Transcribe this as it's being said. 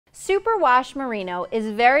Superwash Merino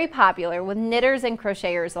is very popular with knitters and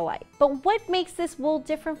crocheters alike. But what makes this wool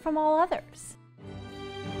different from all others?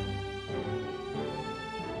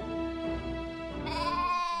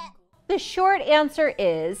 The short answer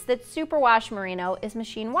is that Superwash Merino is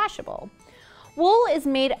machine washable. Wool is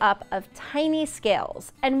made up of tiny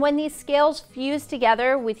scales, and when these scales fuse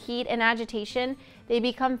together with heat and agitation, they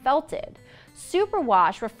become felted.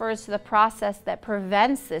 Superwash refers to the process that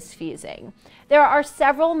prevents this fusing. There are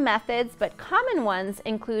several methods, but common ones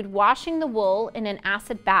include washing the wool in an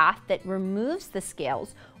acid bath that removes the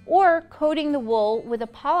scales, or coating the wool with a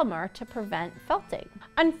polymer to prevent felting.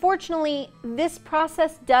 Unfortunately, this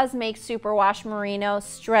process does make Superwash Merino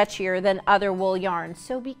stretchier than other wool yarns,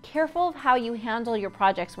 so be careful of how you handle your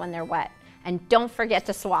projects when they're wet. And don't forget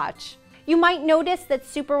to swatch. You might notice that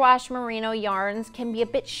Superwash Merino yarns can be a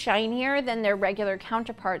bit shinier than their regular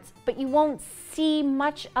counterparts, but you won't see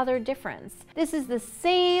much other difference. This is the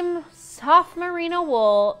same soft merino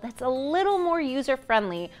wool that's a little more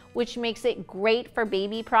user-friendly, which makes it great for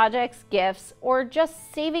baby projects, gifts, or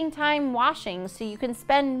just saving time washing so you can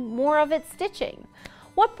spend more of it stitching.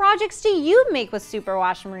 What projects do you make with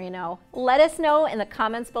Superwash Merino? Let us know in the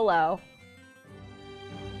comments below.